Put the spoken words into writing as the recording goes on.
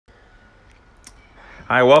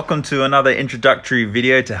Hi, welcome to another introductory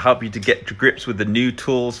video to help you to get to grips with the new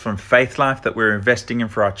tools from Faithlife that we're investing in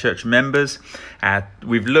for our church members.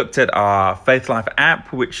 We've looked at our Faithlife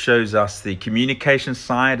app, which shows us the communication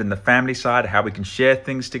side and the family side, how we can share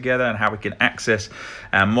things together and how we can access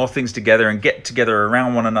more things together and get together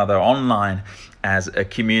around one another online as a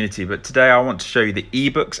community. But today I want to show you the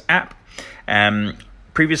eBooks app.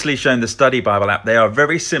 Previously shown the study Bible app. They are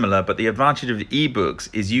very similar, but the advantage of the eBooks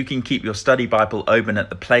is you can keep your study Bible open at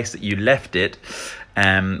the place that you left it,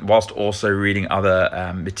 whilst also reading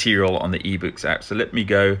other material on the eBooks app. So let me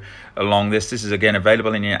go along this. This is again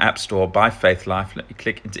available in your app store by Faithlife. Let me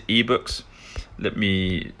click into eBooks. Let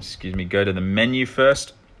me, go to the menu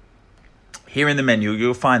first. Here in the menu,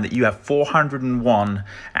 you'll find that you have 401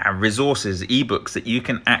 resources, ebooks that you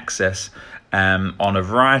can access on a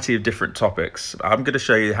variety of different topics. I'm going to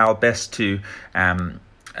show you how best to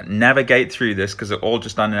navigate through this because they're all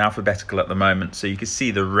just done in alphabetical at the moment. So you can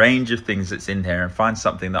see the range of things that's in here and find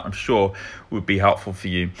something that I'm sure would be helpful for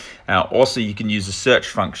you. Also, you can use the search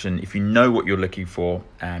function. If you know what you're looking for,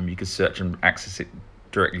 you can search and access it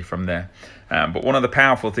directly from there. But one of the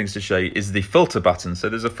powerful things to show you is the filter button. So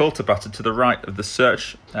there's a filter button to the right of the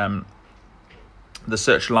search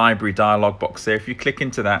library dialog box there. If you click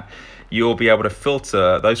into that, you'll be able to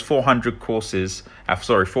filter those 400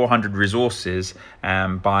 resources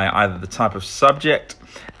by either the type of subject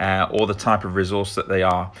or the type of resource that they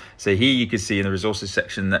are. So here you can see in the resources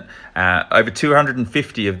section that over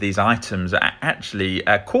 250 of these items are actually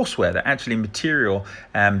courseware. They're actually material,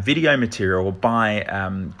 video material by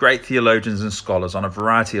great theologians and scholars on a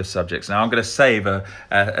variety of subjects. Now I'm going to save a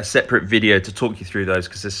separate video to talk you through those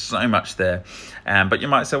because there's so much there. But you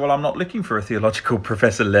might say, well, I'm not looking for a theological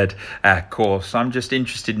professor-led course. I'm just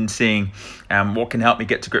interested in seeing what can help me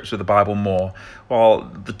get to grips with the Bible more. Well,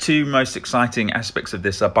 the two most exciting aspects of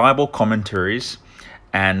this are Bible commentaries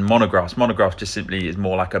and monographs. Monographs just simply is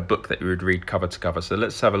more like a book that you would read cover to cover. So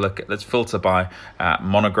let's have a look. Let's filter by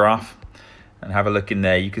monograph and have a look in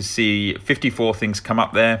there. You can see 54 things come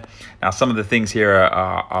up there. Now, some of the things here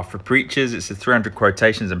are for preachers. It's the 300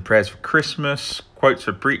 quotations and prayers for Christmas, quotes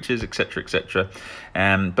for preachers, etc., etc.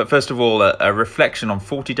 But first of all, a reflection on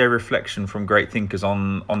 40-day reflection from great thinkers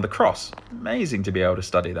on the cross. Amazing to be able to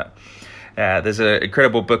study that. There's an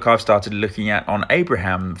incredible book I've started looking at on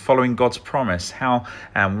Abraham, following God's promise, how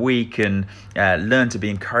we can learn to be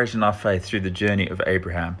encouraged in our faith through the journey of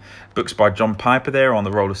Abraham. Books by John Piper there on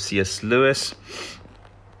the role of C.S. Lewis.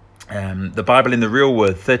 The Bible in the Real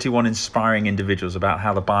World, 31 inspiring individuals about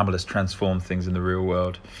how the Bible has transformed things in the real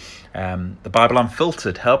world. The Bible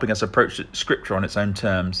Unfiltered, helping us approach Scripture on its own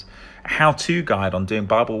terms. A how-to guide on doing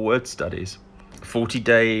Bible word studies.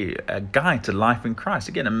 40-day guide to life in Christ.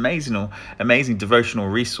 Again, amazing devotional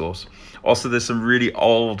resource. Also, there's some really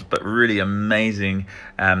old but really amazing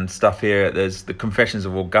stuff here. There's the Confessions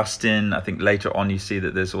of Augustine. I think later on you see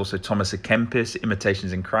that there's also Thomas à Kempis,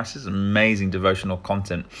 Imitations in Christ. There's amazing devotional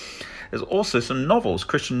content. There's also some novels,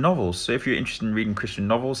 Christian novels. So if you're interested in reading Christian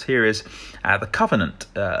novels, here is The Covenant,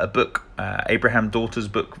 a book, Abraham Daughter's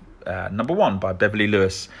book, #1 by Beverly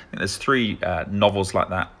Lewis. I think there's 3 novels like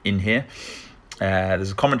that in here.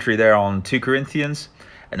 There's a commentary there on 2 Corinthians,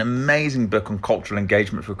 an amazing book on cultural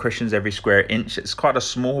engagement for Christians, Every Square Inch. It's quite a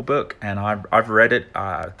small book, and I've read it.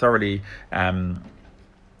 I thoroughly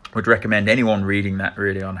would recommend anyone reading that,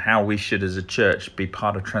 really, on how we should as a church be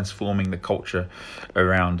part of transforming the culture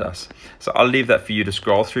around us. So I'll leave that for you to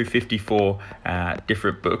scroll through. 54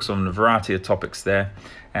 different books on a variety of topics there.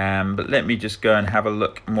 But let me just go and have a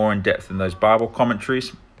look more in depth in those Bible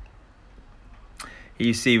commentaries.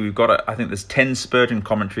 You see we've got, I think there's 10 Spurgeon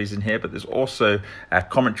commentaries in here, but there's also a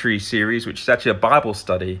commentary series, which is actually a Bible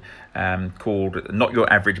study called Not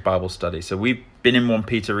Your Average Bible Study. So we've been in 1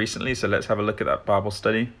 Peter recently, so let's have a look at that Bible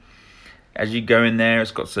study. As you go in there, it's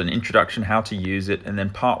got an introduction, how to use it, and then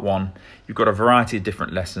part 1, you've got a variety of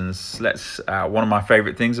different lessons. One of my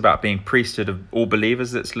favorite things about being priesthood of all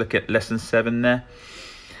believers, let's look at lesson 7 there.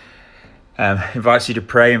 Invites you to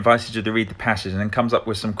pray, invites you to read the passage, and then comes up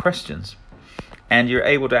with some questions. And you're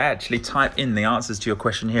able to actually type in the answers to your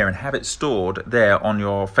question here and have it stored there on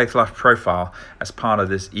your Faithlife profile as part of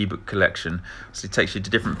this ebook collection. So it takes you to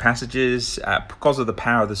different passages. Because of the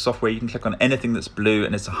power of the software, you can click on anything that's blue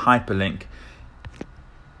and it's a hyperlink.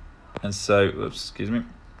 And so,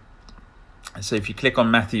 So if you click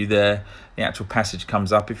on Matthew there, the actual passage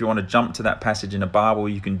comes up. If you want to jump to that passage in a Bible,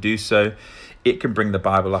 you can do so. It can bring the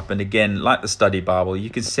Bible up. And again, like the study Bible, you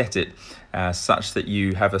can set it such that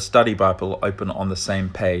you have a study Bible open on the same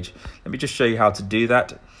page. Let me just show you how to do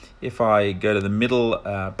that. If I go to the middle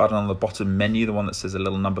button on the bottom menu, the one that says a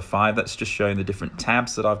little number 5, that's just showing the different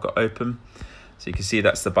tabs that I've got open. So you can see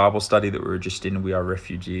that's the Bible study that we were just in. We are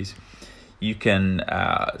refugees. You can,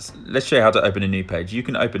 let's show you how to open a new page. You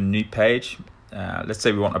can open a new page. Let's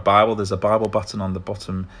say we want a Bible. There's a Bible button on the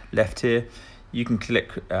bottom left here. You can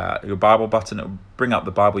click your Bible button. It will bring up the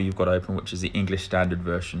Bible you've got open, which is the English Standard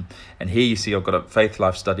Version. And here you see I've got a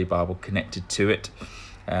Faithlife Study Bible connected to it.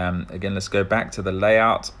 Again, let's go back to the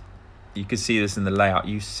layout. You can see this in the layout.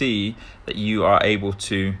 You see that you are able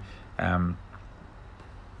to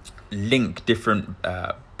link different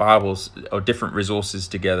Bibles or different resources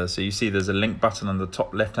together. So you see there's a link button on the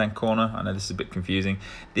top left hand corner. I know this is a bit confusing.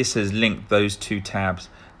 This has linked those two tabs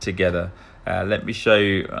together. Let me show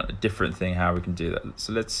you a different thing how we can do that.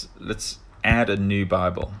 So let's add a new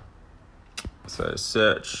Bible. So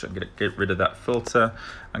search, I'm going to get rid of that filter.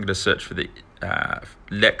 I'm going to search for the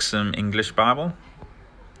Lexham English Bible.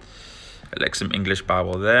 Lexham English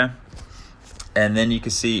Bible there. And then you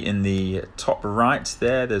can see in the top right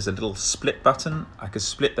there's a little split button. I can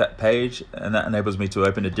split that page, and that enables me to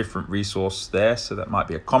open a different resource there. So that might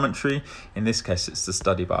be a commentary. In this case, it's the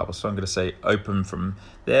Study Bible. So I'm going to say open from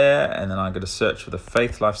there, and then I'm going to search for the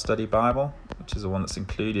Faithlife Study Bible, which is the one that's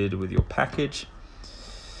included with your package.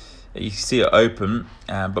 You can see it open,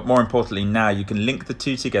 but more importantly now you can link the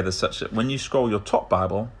two together such that when you scroll your top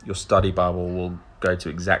Bible, your Study Bible will go to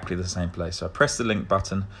exactly the same place. So I press the link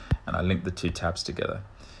button and I link the two tabs together.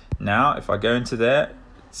 Now if I go into there,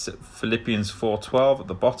 it's Philippians 4:12 at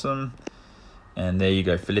the bottom, and there you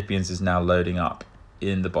go. Philippians is now loading up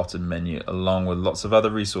in the bottom menu along with lots of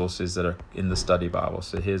other resources that are in the Study Bible.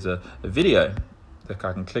 So here's a video that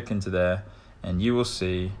I can click into there, and you will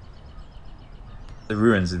see the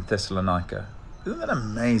ruins in Thessalonica. Isn't that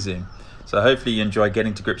amazing? So hopefully you enjoy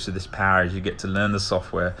getting to grips with this power as you get to learn the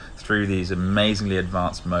software through these amazingly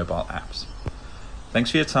advanced mobile apps.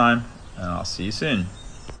 Thanks for your time, and I'll see you soon.